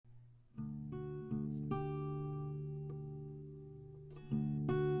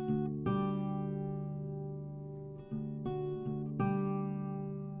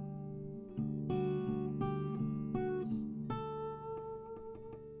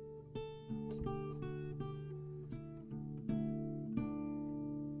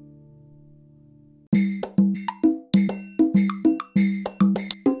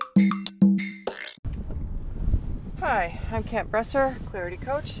I'm Kat Bresser, Clarity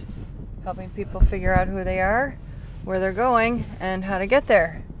Coach, helping people figure out who they are, where they're going, and how to get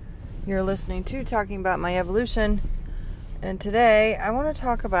there. You're listening to Talking About My Evolution, and today I want to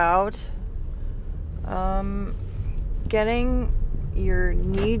talk about getting your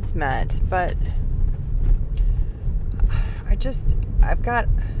needs met, but I've got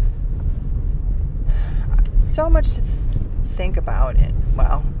so much to think about it.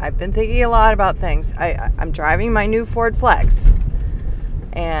 Well, I've been thinking a lot about things. I'm driving my new Ford Flex,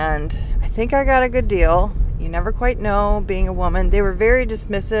 and I think I got a good deal. You never quite know, being a woman. They were very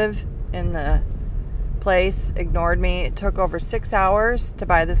dismissive in the place, ignored me. It took over 6 hours to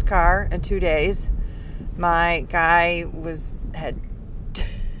buy this car in 2 days. My guy had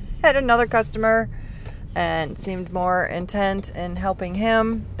another customer and seemed more intent in helping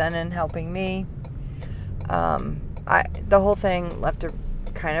him than in helping me. The whole thing left a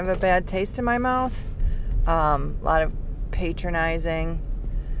kind of a bad taste in my mouth. A lot of patronizing.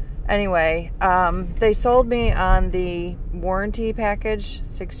 Anyway, they sold me on the warranty package,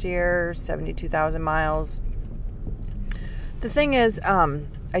 6 years, 72,000 miles. The thing is, I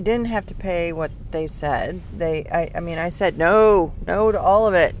didn't have to pay what they said. I said no to all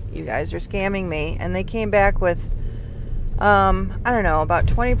of it. You guys are scamming me. And they came back with, about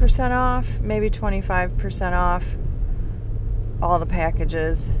 20% off, maybe 25% off all the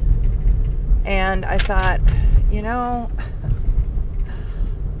packages. And I thought,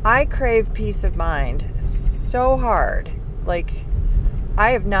 I crave peace of mind so hard. Like,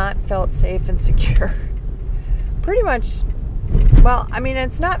 I have not felt safe and secure pretty much. Well,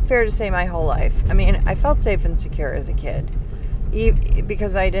 it's not fair to say my whole life. I felt safe and secure as a kid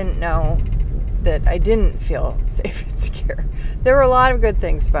because I didn't know that I didn't feel safe and secure. There were a lot of good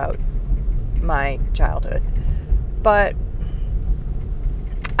things about my childhood, but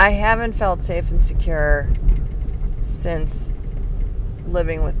I haven't felt safe and secure since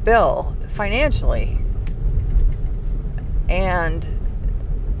living with Bill financially. And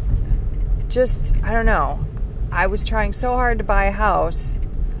I don't know. I was trying so hard to buy a house,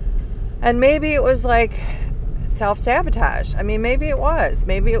 and maybe it was like self-sabotage. Maybe it was.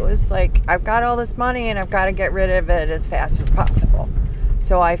 Maybe it was like, I've got all this money and I've got to get rid of it as fast as possible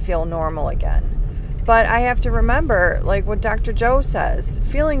so I feel normal again. But I have to remember, like what Dr. Joe says,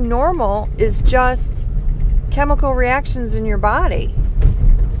 feeling normal is just chemical reactions in your body,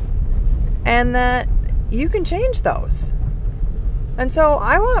 and that you can change those. And so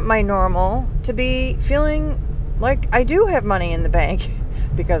I want my normal to be feeling like I do have money in the bank,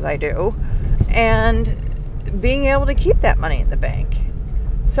 because I do, and being able to keep that money in the bank.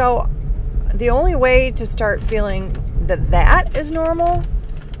 So the only way to start feeling that is normal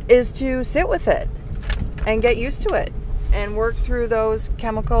is to sit with it and get used to it and work through those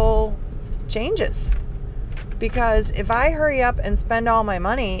chemical changes. Because if I hurry up and spend all my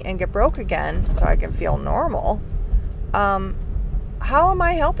money and get broke again so I can feel normal, how am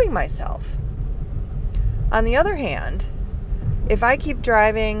I helping myself? On the other hand, if I keep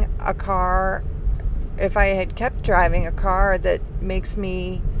driving a car, if I had kept driving a car that makes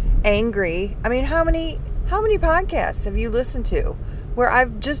me angry, how many podcasts have you listened to where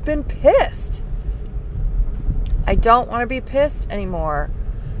I've just been pissed? I don't want to be pissed anymore.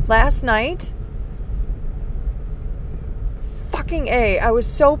 Last night, I was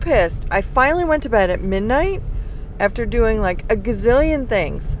so pissed. I finally went to bed at midnight after doing like a gazillion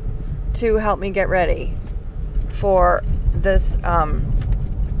things to help me get ready for this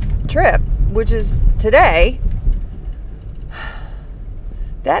trip, which is today.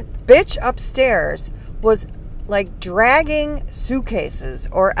 That bitch upstairs was like dragging suitcases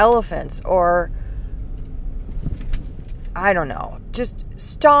or elephants or I don't know, just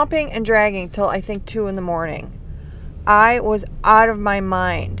stomping and dragging till I think 2 a.m. I was out of my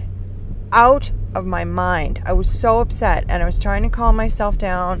mind. I was so upset, and I was trying to calm myself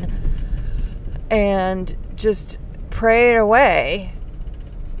down and just pray it away.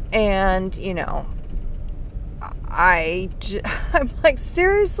 And, I'm like,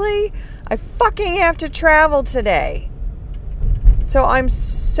 seriously? I fucking have to travel today. So I'm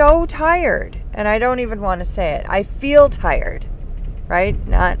so tired, and I don't even want to say it. I feel tired, right?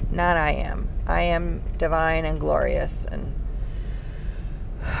 Not I am. I am divine and glorious, and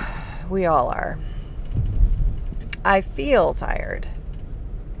we all are. I feel tired.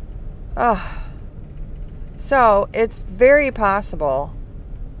 So it's very possible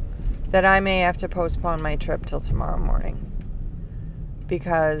that I may have to postpone my trip till tomorrow morning,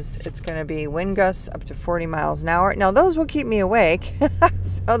 because it's going to be wind gusts up to 40 miles an hour. Now, those will keep me awake,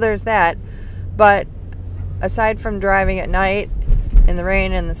 so there's that. But aside from driving at night in the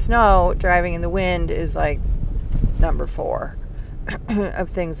rain and the snow, driving in the wind is like number 4 of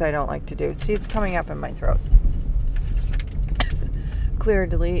things I don't like to do. See, it's coming up in my throat. Clear,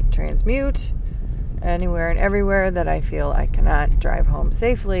 delete, transmute, anywhere and everywhere that I feel I cannot drive home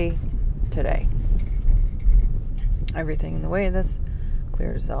safely today. Everything in the way of this,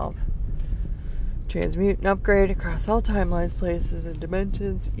 clear, dissolve, transmute, and upgrade across all timelines, places, and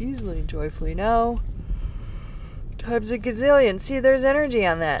dimensions, easily, joyfully now. Times a gazillion. See, there's energy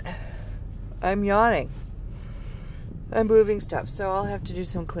on that. I'm yawning. I'm moving stuff, so I'll have to do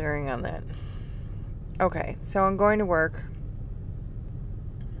some clearing on that. Okay, so I'm going to work.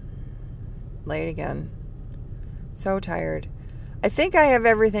 Late again. So tired. I think I have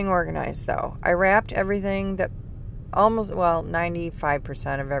everything organized, though. I wrapped everything that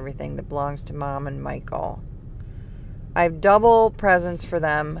 95% of everything that belongs to Mom and Michael. I have double presents for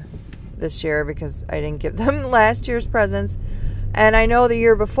them this year because I didn't give them last year's presents. And I know the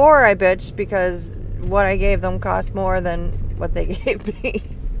year before I bitched because what I gave them cost more than what they gave me.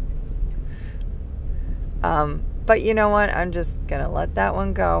 But you know what? I'm just going to let that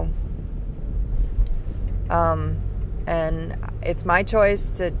one go. And it's my choice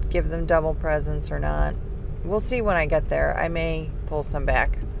to give them double presents or not. We'll see when I get there. I may pull some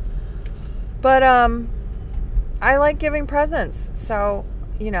back. But I like giving presents. So,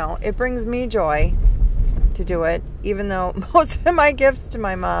 it brings me joy to do it, even though most of my gifts to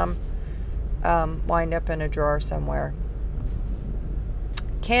my mom wind up in a drawer somewhere.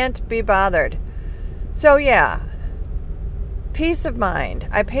 Can't be bothered. So, yeah. Peace of mind.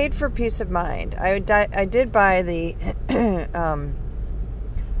 I paid for peace of mind. I did buy the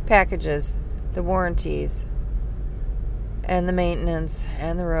packages, the warranties, and the maintenance,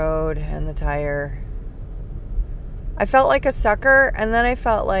 and the road, and the tire. I felt like a sucker, and then I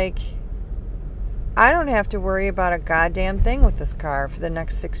felt like I don't have to worry about a goddamn thing with this car for the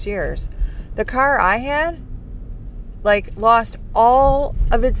next 6 years. The car I had, lost all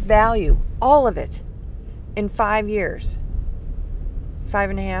of its value, all of it, in 5 years.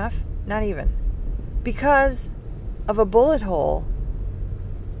 5.5, not even, because of a bullet hole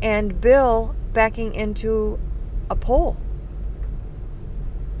and Bill backing into a pole.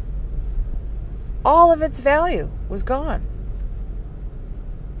 All of its value was gone.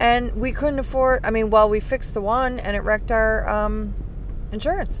 And we couldn't afford, we fixed the one and it wrecked our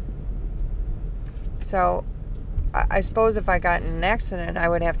insurance. So I suppose if I got in an accident, I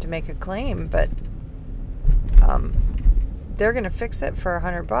would have to make a claim, but they're going to fix it for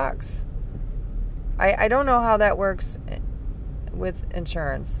 $100. I don't know how that works with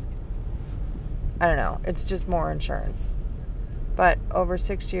insurance. I don't know. It's just more insurance. But over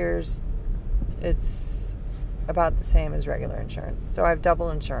 6 years, it's about the same as regular insurance. So I have double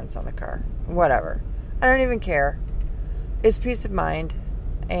insurance on the car. Whatever. I don't even care. It's peace of mind.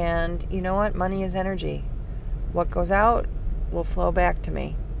 And you know what? Money is energy. What goes out will flow back to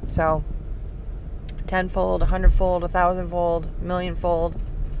me. So 10-fold, 100-fold, 1,000-fold, millionfold,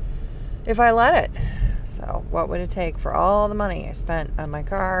 if I let it. So what would it take for all the money I spent on my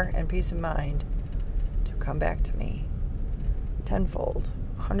car and peace of mind to come back to me? 10-fold,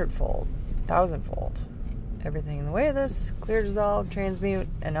 100-fold, 1,000-fold. Everything in the way of this, clear, dissolve, transmute,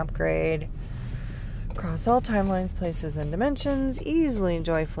 and upgrade across all timelines, places, and dimensions, easily and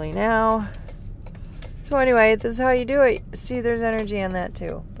joyfully now. So anyway, this is how you do it. See, there's energy on that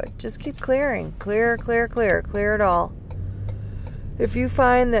too. But just keep clearing. Clear, clear, clear. Clear it all. If you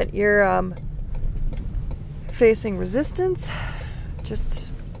find that you're facing resistance, just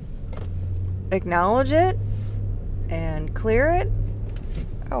acknowledge it and clear it.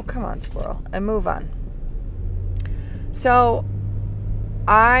 Oh, come on, squirrel. And move on. So,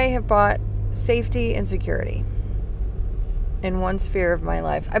 I have bought safety and security in one sphere of my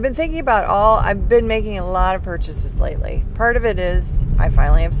life. I've been making a lot of purchases lately. Part of it is I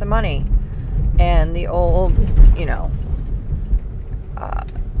finally have some money. And the old,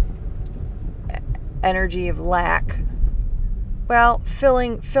 energy of lack,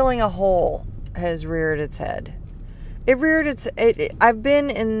 filling a hole has reared its head. I've been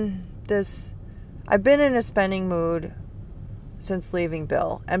in a spending mood since leaving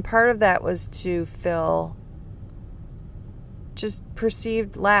Bill. And part of that was to fill just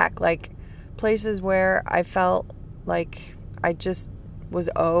perceived lack, like places where I felt like I just was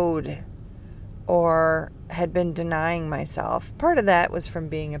owed or had been denying myself. Part of that was from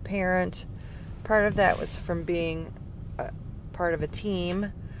being a parent. Part of that was from being part of a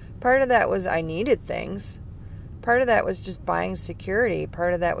team. Part of that was I needed things. Part of that was just buying security.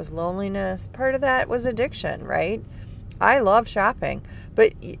 Part of that was loneliness. Part of that was addiction, right? I love shopping.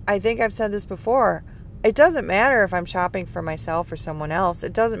 But I think I've said this before. it doesn't matter if I'm shopping for myself or someone else.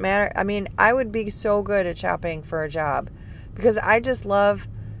 It doesn't matter. I mean, I would be so good at shopping for a job because I just love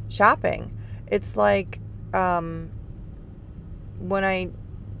shopping. It's like when I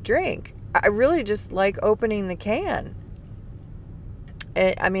drink, I really just like opening the can.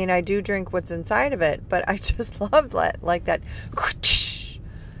 I mean, I do drink what's inside of it, but I just love that, like that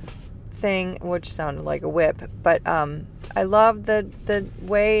thing, which sounded like a whip. But I love the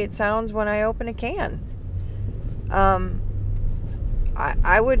way it sounds when I open a can.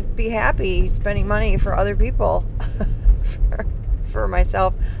 I would be happy spending money for other people for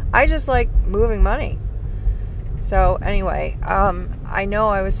myself. I just like moving money. So anyway, I know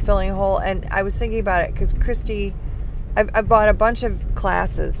I was filling a hole, and I was thinking about it because Christy, I bought a bunch of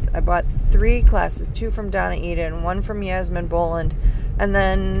classes. I bought 3 classes, 2 from Donna Eden, 1 from Yasmin Boland, and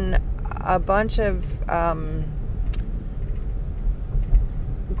then a bunch of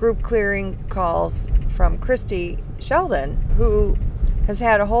group clearing calls from Christy Sheldon, who has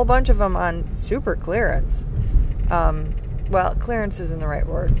had a whole bunch of them on super clearance. Well, clearance isn't the right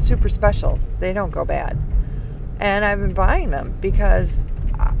word. Super specials. They don't go bad. And I've been buying them because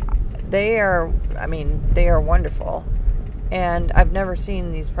they are wonderful. And I've never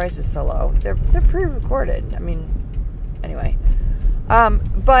seen these prices so low. They're pre-recorded. I mean, anyway.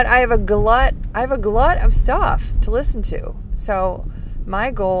 But I have a glut of stuff to listen to. So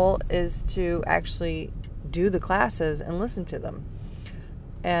my goal is to actually do the classes and listen to them.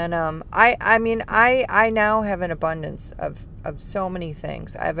 And I now have an abundance of so many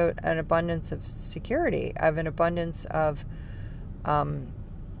things. I have an abundance of security. I have an abundance of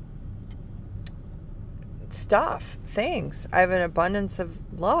things. I have an abundance of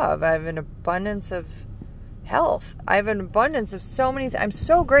love. I have an abundance of health. I have an abundance of so many I'm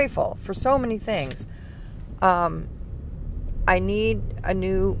so grateful for so many things. I need a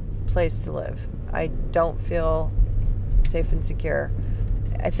new place to live. I don't feel safe and secure.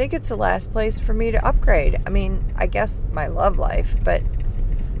 I think it's the last place for me to upgrade. I mean, I guess my love life, but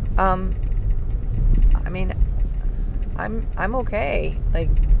I mean, I'm okay. Like,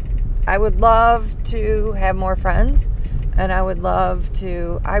 I would love to have more friends, and I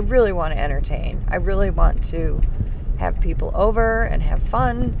really want to entertain. I really want to have people over and have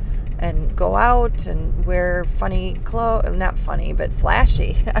fun and go out and wear funny clothes. Not funny, but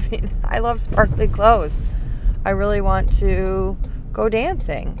flashy. I mean, I love sparkly clothes. I really want to go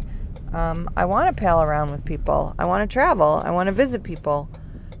dancing. I want to pal around with people. I want to travel. I want to visit people.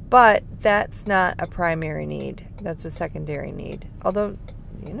 But that's not a primary need. That's a secondary need. Although,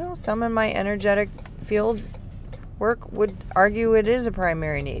 some in my energetic field work would argue it is a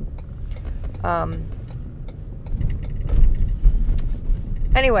primary need.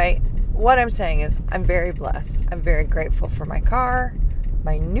 Anyway, what I'm saying is I'm very blessed. I'm very grateful for my car,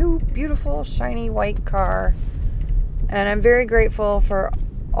 my new, beautiful, shiny white car. And I'm very grateful for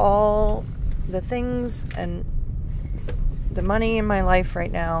all the things and the money in my life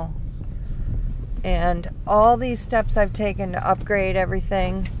right now. And all these steps I've taken to upgrade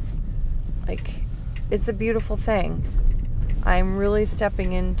everything. Like, it's a beautiful thing. I'm really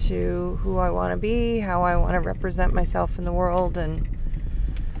stepping into who I want to be, how I want to represent myself in the world, and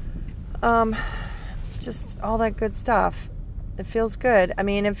just all that good stuff. It feels good. I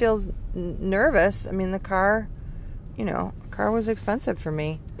mean, it feels nervous. I mean, the car was expensive for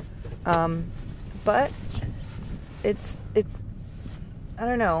me. But it's I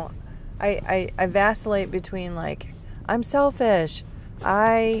don't know. I vacillate between, like, I'm selfish.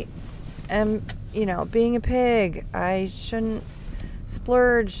 I am, being a pig. I shouldn't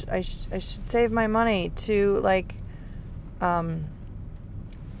splurge. I should save my money, to, like,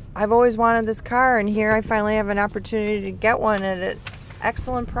 I've always wanted this car, and here I finally have an opportunity to get one at an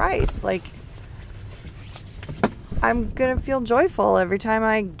excellent price. Like, I'm going to feel joyful every time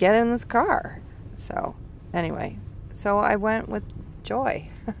I get in this car. So, anyway. So I went with joy.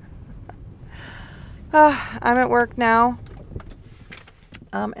 I'm at work now.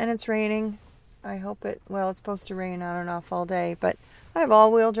 And it's raining. I hope it's supposed to rain on and off all day. But I have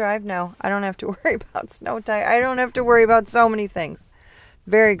all-wheel drive now. I don't have to worry about snow tire. I don't have to worry about so many things.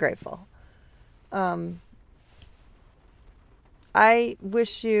 Very grateful. I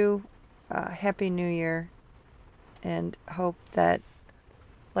wish you a Happy New Year. And hope that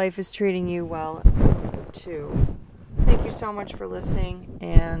life is treating you well, too. Thank you so much for listening.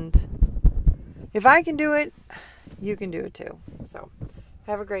 And if I can do it, you can do it, too. So,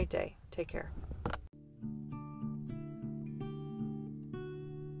 have a great day. Take care.